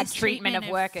are. bad treatment Mistreatment of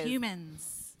workers.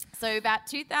 Humans. So about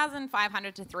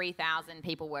 2,500 to 3,000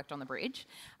 people worked on the bridge.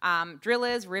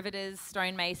 Drillers, riveters,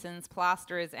 stonemasons,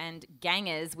 plasterers and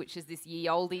gangers, which is this ye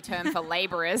olde term for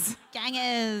labourers.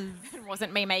 Gangers. It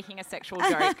wasn't me making a sexual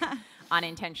joke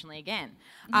unintentionally again.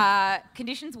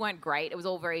 Conditions weren't great. It was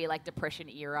all very like Depression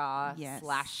era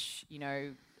Yes. / you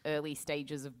know, early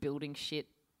stages of building shit,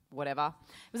 whatever.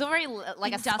 It was all very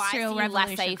like Industrial a spicy Revolution, I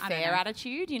don't laissez-faire know.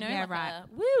 attitude, you know? Yeah, like right.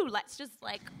 woo, let's just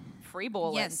like freeball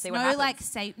it and Yes. see what No,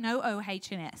 happens. like no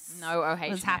OH&S. No OH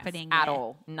was happening at there.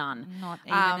 all. None. Not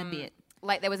even a bit.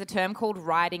 Like there was a term called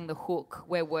riding the hook,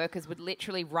 where workers would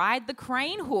literally ride the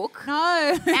crane hook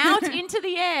No. out into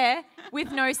the air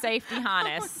with no safety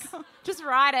harness. Just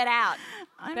ride it out.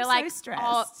 I'm They're so like,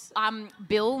 stressed. Oh,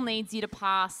 Bill needs you to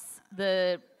pass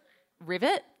the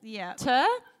rivet Yeah.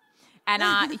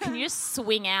 and can you just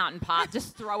swing out and pass?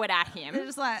 Just throw it at him. They're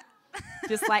just like,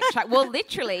 Just like well,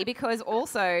 literally, because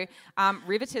also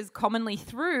riveters commonly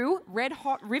threw red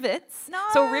hot rivets. No.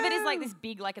 So a rivet is like this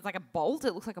big, like it's like a bolt.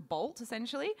 It looks like a bolt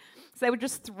essentially. So they would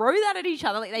just throw that at each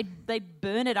other. Like they'd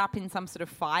burn it up in some sort of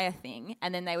fire thing,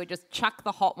 and then they would just chuck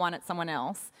the hot one at someone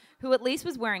else who at least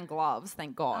was wearing gloves.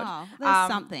 Thank God. oh, there's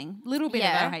something. Little bit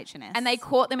Yeah. of OH&S. And they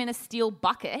caught them in a steel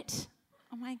bucket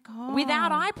Oh my God.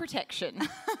 without eye protection.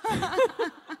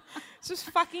 It's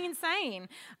just fucking insane.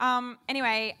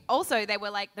 Anyway, also they were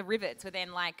like the rivets were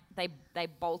then like they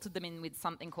bolted them in with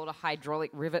something called a hydraulic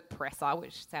rivet presser,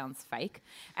 which sounds fake.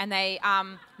 And they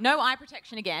no eye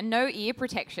protection again, no ear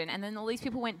protection, and then all these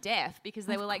people went deaf because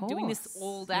they were like doing this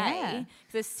all day. Yeah.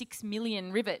 'Cause there's 6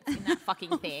 million rivets in that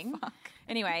fucking thing.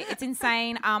 Anyway, it's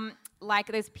insane.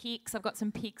 Like there's pics. I've got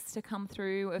some pics to come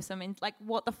through of some like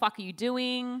what the fuck are you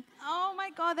doing? Oh my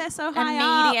God, they're so high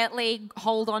up. Immediately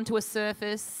hold onto a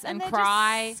surface and they're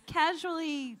cry. just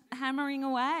casually hammering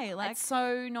away. Like, It's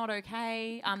so not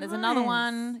okay. There's another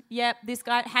one. Yep, this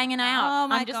guy hanging out. Oh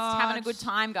my I'm just having a gosh. good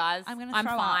time, guys. I'm gonna I'm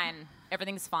throw up. fine.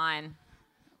 Everything's fine.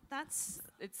 that's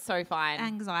It's so fine.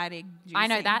 anxiety. I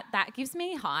know that gives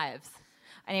me hives.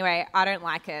 Anyway, I don't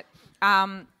like it.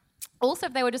 Also,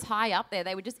 if they were just high up there,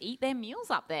 they would just eat their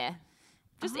meals up there.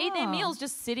 Just eat their meals,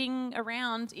 just sitting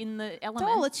around in the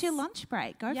elements. Doll, it's your lunch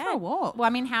break. Go for a walk. Well,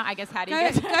 I mean, how do you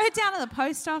Go get down to the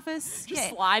post office. Just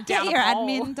slide down Get a your pole.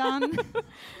 admin done.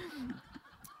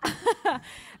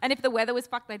 And if the weather was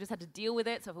fucked, they just had to deal with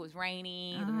it. So if it was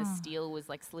rainy, then the steel was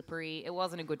like slippery. It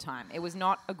wasn't a good time. It was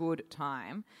not a good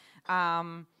time.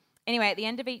 Anyway, at the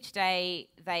end of each day,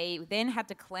 they then had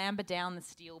to clamber down the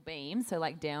steel beams, so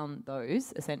like down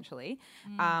those essentially,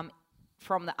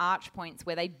 from the arch points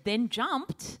where they then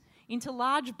jumped into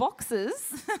large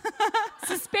boxes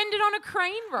suspended on a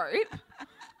crane rope.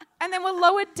 And then were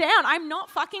lowered down. I'm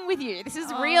not fucking with you. This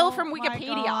is real from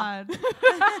Wikipedia.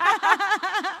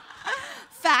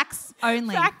 Facts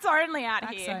only. Facts only out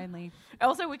Facts here. only.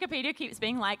 Also, Wikipedia keeps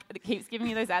being like, it keeps giving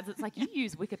you those ads. It's like, you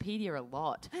use Wikipedia a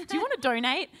lot. Do you want to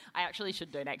donate? I actually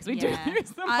should donate because we do use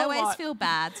them I a always lot. feel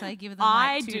bad, so I give them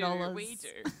I like $2. do. We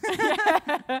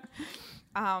do.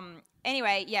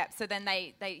 Anyway, yeah. So then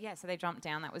they jumped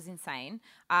down. That was insane.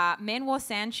 Men wore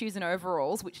sand shoes and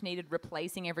overalls, which needed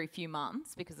replacing every few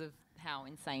months because of how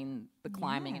insane the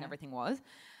climbing and everything was.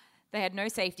 They had no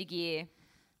safety gear.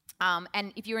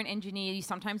 And if you're an engineer, you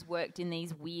sometimes worked in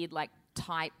these weird, like,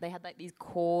 tight. They had like these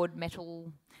cord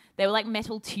metal. They were like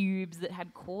metal tubes that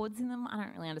had cords in them. I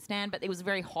don't really understand, but it was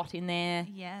very hot in there.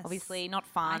 Yes. Obviously, not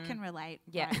fun. I can relate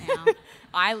Yeah. right now.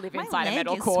 I live My inside a leg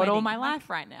metal is cord all sweating. my Like, life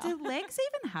right now. Do legs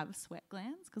even have sweat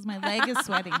glands? Because my leg is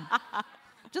sweating.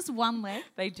 Just one leg.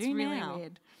 They do It's really now.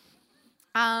 weird.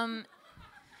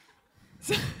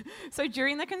 So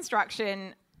during the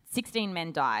construction, 16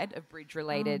 men died of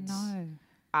bridge-related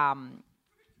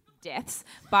deaths,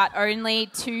 but only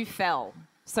 2 fell.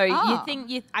 So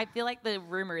I feel like the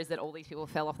rumor is that all these people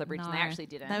fell off the bridge and they actually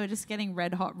didn't. They were just getting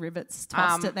red hot rivets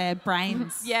tossed at their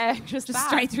brains. Yeah, just that.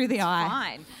 straight through the It's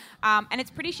eye. Fine. And it's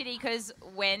pretty shitty because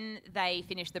when they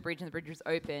finished the bridge and the bridge was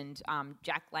opened,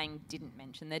 Jack Lang didn't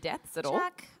mention their deaths at all.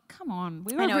 Jack, come on.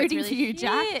 We I were know, it's rooting really for you,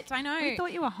 Jack. shit, I know. We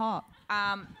thought you were hot.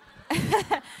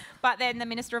 But then the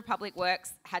Minister of Public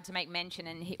Works had to make mention,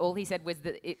 and all he said was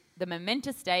that the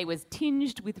momentous day was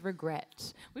tinged with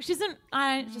regret, which isn't.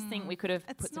 I just think we could have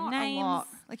It's put some not names. a lot.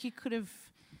 Like you could have,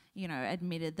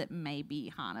 admitted that maybe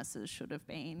harnesses should have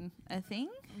been a thing.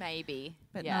 Maybe,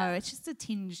 But yeah. no, it's just a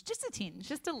tinge.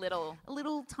 Just a little. a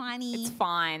little tiny It's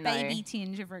fine, though. baby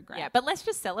tinge of regret. Yeah, but let's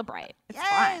just celebrate. It's Yay,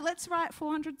 fine. let's write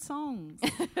 400 songs.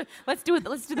 Let's do it.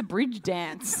 Let's do the bridge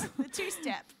dance. The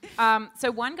 2-step.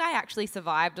 So one guy actually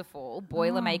survived a fall,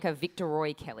 Boilermaker Victor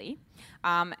Roy Kelly.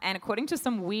 And according to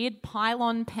some weird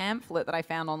pylon pamphlet that I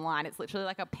found online, it's literally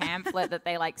like a pamphlet that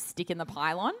they like stick in the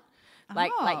pylon.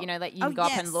 Like you can go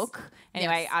up and look.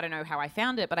 Anyway, I don't know how I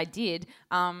found it, but I did.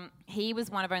 He was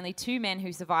one of only 2 men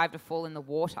who survived a fall in the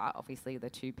water. Obviously, the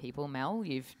 2 people, Mel,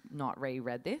 you've not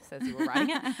reread this as you were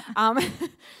writing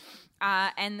it.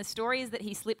 And the story is that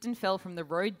he slipped and fell from the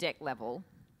road deck level,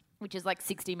 which is like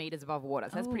 60 metres above water.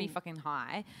 So that's pretty fucking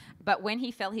high. But when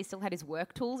he fell, he still had his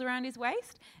work tools around his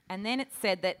waist. And then it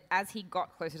said that as he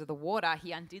got closer to the water,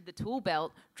 he undid the tool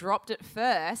belt, dropped it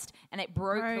first, and it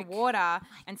broke the water.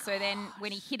 And so then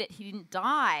when he hit it, he didn't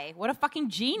die. What a fucking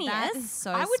genius. That is so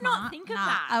I would not smart. think of Nah,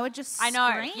 that. I would just I know.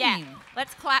 scream. Yeah.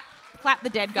 Let's clap the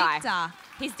dead guy. Victor.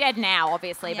 He's dead now,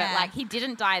 obviously, Yeah. but like he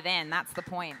didn't die then. That's the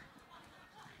point.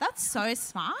 That's so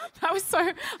smart. I was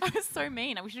so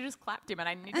mean. I should have just clapped him, and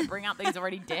I need to bring up that he's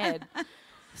already dead.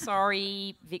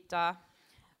 Sorry, Victor.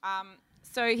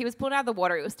 So he was pulled out of the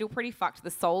water. It was still pretty fucked.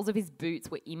 The soles of his boots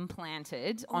were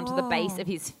implanted onto the base of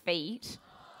his feet.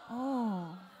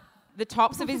 Oh. The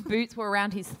tops of his boots were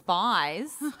around his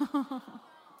thighs.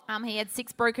 He had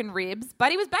 6 broken ribs, but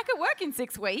he was back at work in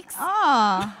 6 weeks.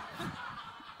 Oh.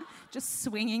 Just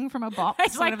swinging from a box,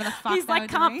 He's like, whatever the fuck they were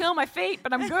can't doing. feel my feet,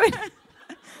 but I'm good.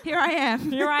 Here I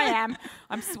am. Here I am.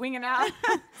 I'm swinging out.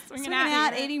 Swinging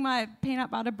out, here. eating my peanut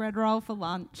butter bread roll for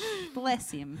lunch.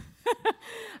 Bless him.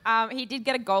 He did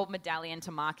get a gold medallion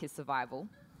to mark his survival.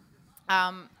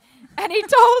 And he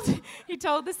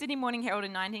told the Sydney Morning Herald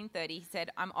in 1930, he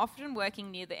said, "I'm often working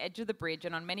near the edge of the bridge,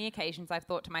 and on many occasions I've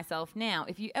thought to myself, now,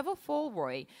 if you ever fall,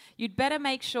 Roy, you'd better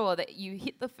make sure that you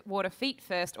hit the water feet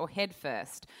first or head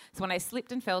first. So when I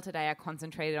slipped and fell today, I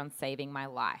concentrated on saving my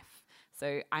life."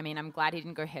 So, I mean, I'm glad he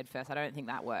didn't go head first. I don't think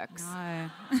that works. No.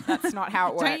 That's not how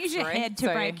it works. Don't use your Roy. head to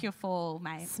So, break your fall,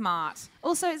 mate. Smart.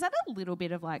 Also, is that a little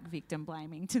bit of like victim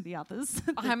blaming to the others?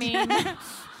 I mean,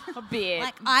 a bit.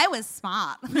 Like, I was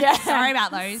smart. Yeah. Sorry about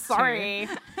those. Sorry.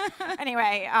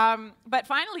 Anyway, but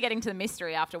finally getting to the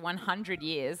mystery after 100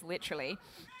 years, literally.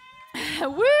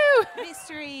 Woo!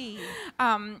 Mystery.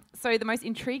 So the most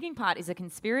intriguing part is a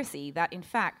conspiracy that, in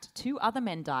fact, 2 other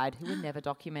men died who were never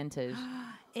documented.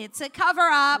 It's a cover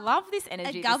I up. love this energy,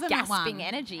 A this government gasping one.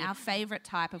 energy. Our favourite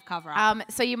type of cover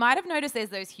up. So you might have noticed there's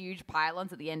those huge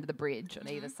pylons at the end of the bridge on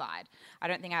either side. I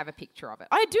don't think I have a picture of it.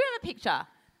 I do have a picture.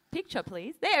 Picture,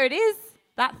 please. There it is.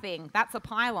 That thing. That's a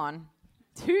pylon.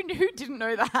 Who didn't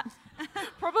know that?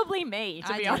 Probably me,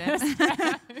 to be honest.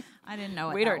 I didn't know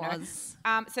what We that don't know. was.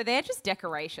 So they're just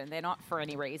decoration. They're not for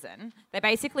any reason. They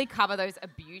basically cover those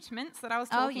abutments that I was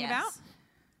talking about.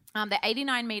 They're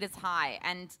 89 metres high,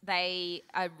 and they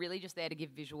are really just there to give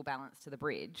visual balance to the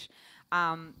bridge.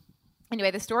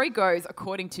 Anyway, the story goes,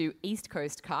 according to East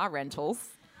Coast Car Rentals,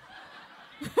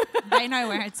 They know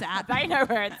where it's at. they know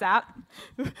where it's at,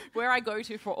 where I go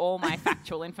to for all my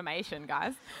factual information,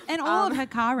 guys. And all of her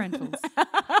car rentals.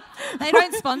 They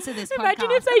don't sponsor this podcast.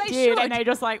 Imagine if but they did, should. and they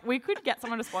just like, we could get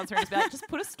someone to sponsor and just be like, just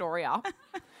put a story up.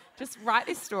 Just write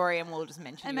this story and we'll just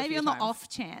mention And you a maybe few on the times. off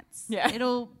chance, Yeah.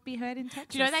 it'll be heard in Texas.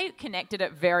 Do you know they connected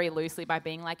it very loosely by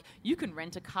being like, you can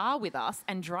rent a car with us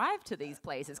and drive to these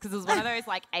places? Because it was one of those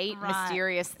like 8 Right.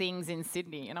 mysterious things in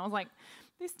Sydney. And I was like,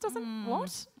 this doesn't,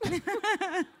 what?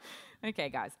 Okay,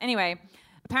 guys. Anyway,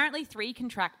 apparently 3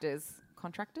 contractors.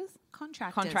 Contractors?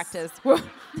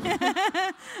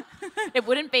 It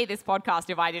wouldn't be this podcast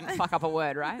if I didn't fuck up a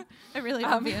word, right? A really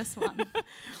obvious one.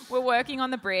 Were working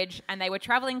on the bridge, and they were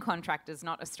travelling contractors,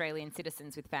 not Australian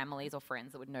citizens with families or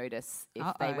friends that would notice if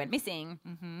they went missing.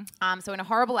 So in a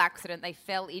horrible accident, they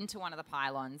fell into one of the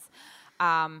pylons,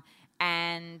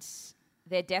 and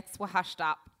their deaths were hushed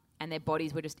up, and their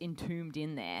bodies were just entombed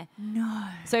in there. No.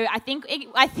 So I think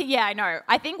I know.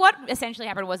 I think what essentially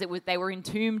happened was they were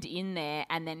entombed in there,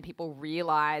 and then people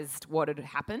realised what had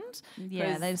happened.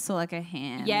 Yeah, they just saw like a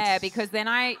hand. Yeah, because then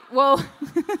not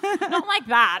like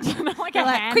that, not like They're a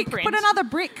like, quick, handprint. put another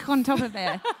brick on top of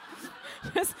there.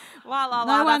 Just la la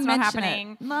No la. one That's not mention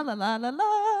happening. it. La la la la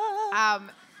la.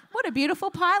 What a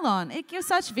beautiful pylon. It gives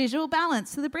such visual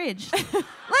balance to the bridge.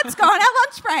 Let's go on our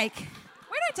lunch break.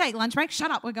 We don't take lunch breaks. Shut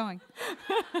up, we're going.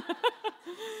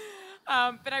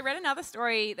 But I read another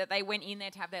story that they went in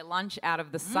there to have their lunch out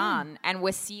of the sun and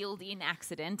were sealed in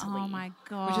accidentally. Oh my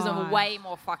God. Which is a way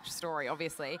more fucked story,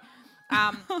 obviously.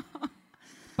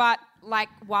 But like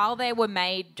while they were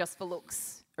made just for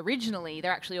looks originally,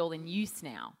 they're actually all in use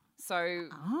now. So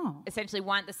essentially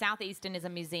the Southeastern is a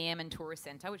museum and tourist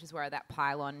centre, which is where that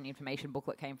pylon information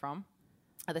booklet came from.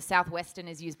 The Southwestern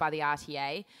is used by the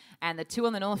RTA, and the 2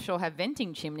 on the North Shore have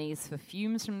venting chimneys for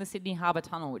fumes from the Sydney Harbour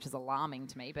Tunnel, which is alarming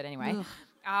to me, but anyway.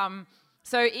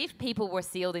 So if people were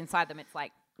sealed inside them, it's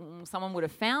like someone would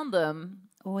have found them.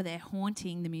 Or they're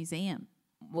haunting the museum.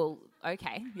 Well,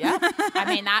 okay, yeah. I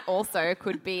mean, that also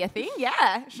could be a thing,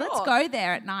 yeah, sure. Let's go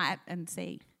there at night and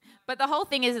see. But the whole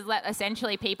thing is that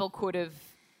essentially people could have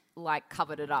like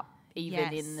covered it up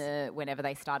even in whenever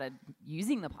they started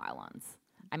using the pylons.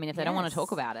 I mean, if they don't want to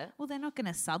talk about it. Well, they're not going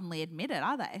to suddenly admit it,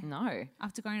 are they? No.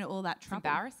 After going to all that trouble.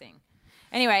 Embarrassing.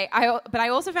 Anyway, I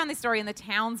also found this story in the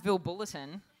Townsville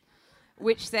Bulletin,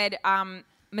 which said,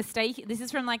 this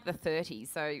is from like the 30s,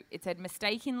 so it said,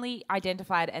 mistakenly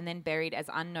identified and then buried as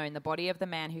unknown, the body of the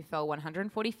man who fell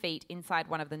 140 feet inside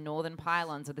one of the northern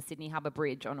pylons of the Sydney Harbour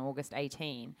Bridge on August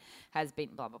 18 has been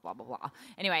blah, blah, blah, blah, blah.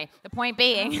 Anyway, the point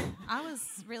being... I was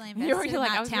really invested in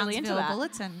like, I that was really into Townsville that.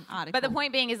 Bulletin article. But the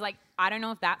point being is like, I don't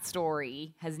know if that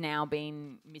story has now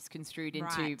been misconstrued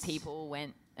into Right. people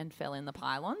went and fell in the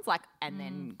pylons, like, and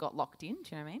then got locked in. Do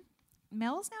you know what I mean?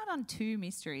 Mel's now done 2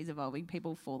 mysteries involving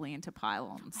people falling into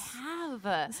pylons.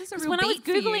 This is a 'Cause real when I was beat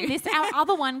for you. Googling this, our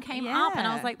other one came up and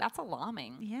I was Yeah. like, that's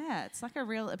alarming. Yeah, it's like a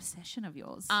real obsession of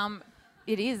yours.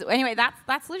 It is. Anyway,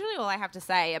 that's literally all I have to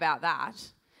say about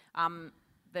that.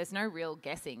 There's no real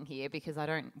guessing here because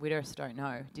we just don't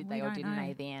know. Did We they or don't didn't know.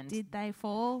 they at the end? Did they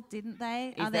fall? Didn't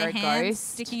they? Is Are there their a hands ghost?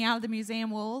 sticking out of the museum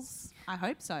walls? I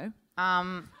hope so.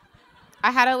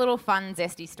 I had a little fun,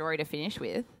 zesty story to finish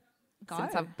with. Go.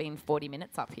 Since I've been 40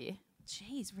 minutes up here.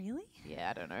 Jeez, really? Yeah,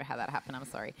 I don't know how that happened. I'm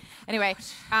sorry. Anyway,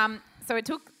 so it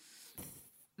took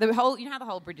the whole. You know how the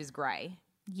whole bridge is grey.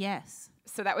 Yes.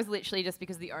 So that was literally just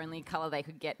because the only colour they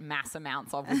could get mass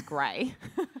amounts of was grey.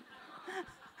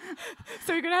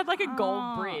 So you're gonna have like a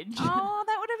gold bridge. Oh,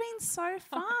 that would have been so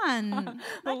fun.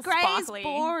 Little Like grey is sparkly,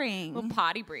 boring. Little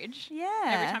party bridge. Yeah.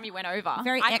 Every time you went over.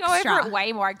 Very I'd extra. go over it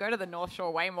way more. I'd go to the North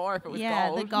Shore way more if it was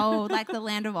gold. the gold, like the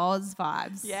Land of Oz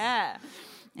vibes. Yeah.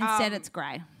 Instead, it's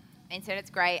grey. Instead, it's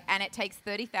grey, and it takes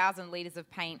 30,000 litres of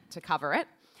paint to cover it.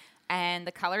 And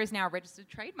the colour is now a registered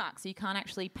trademark, so you can't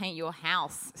actually paint your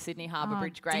house Sydney Harbour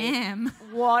Bridge grey. Damn.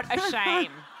 What a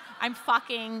shame. I'm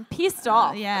fucking pissed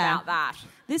off about that.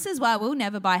 This is why we'll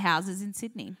never buy houses in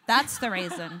Sydney. That's the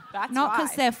reason. That's not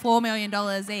because why. they're $4 million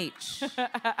each.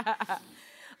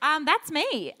 That's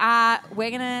me. We're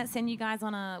going to send you guys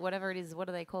on a, whatever it is, what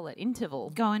do they call it?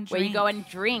 Interval. Go and Where you go drink.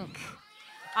 and drink.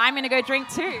 I'm going to go drink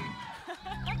too.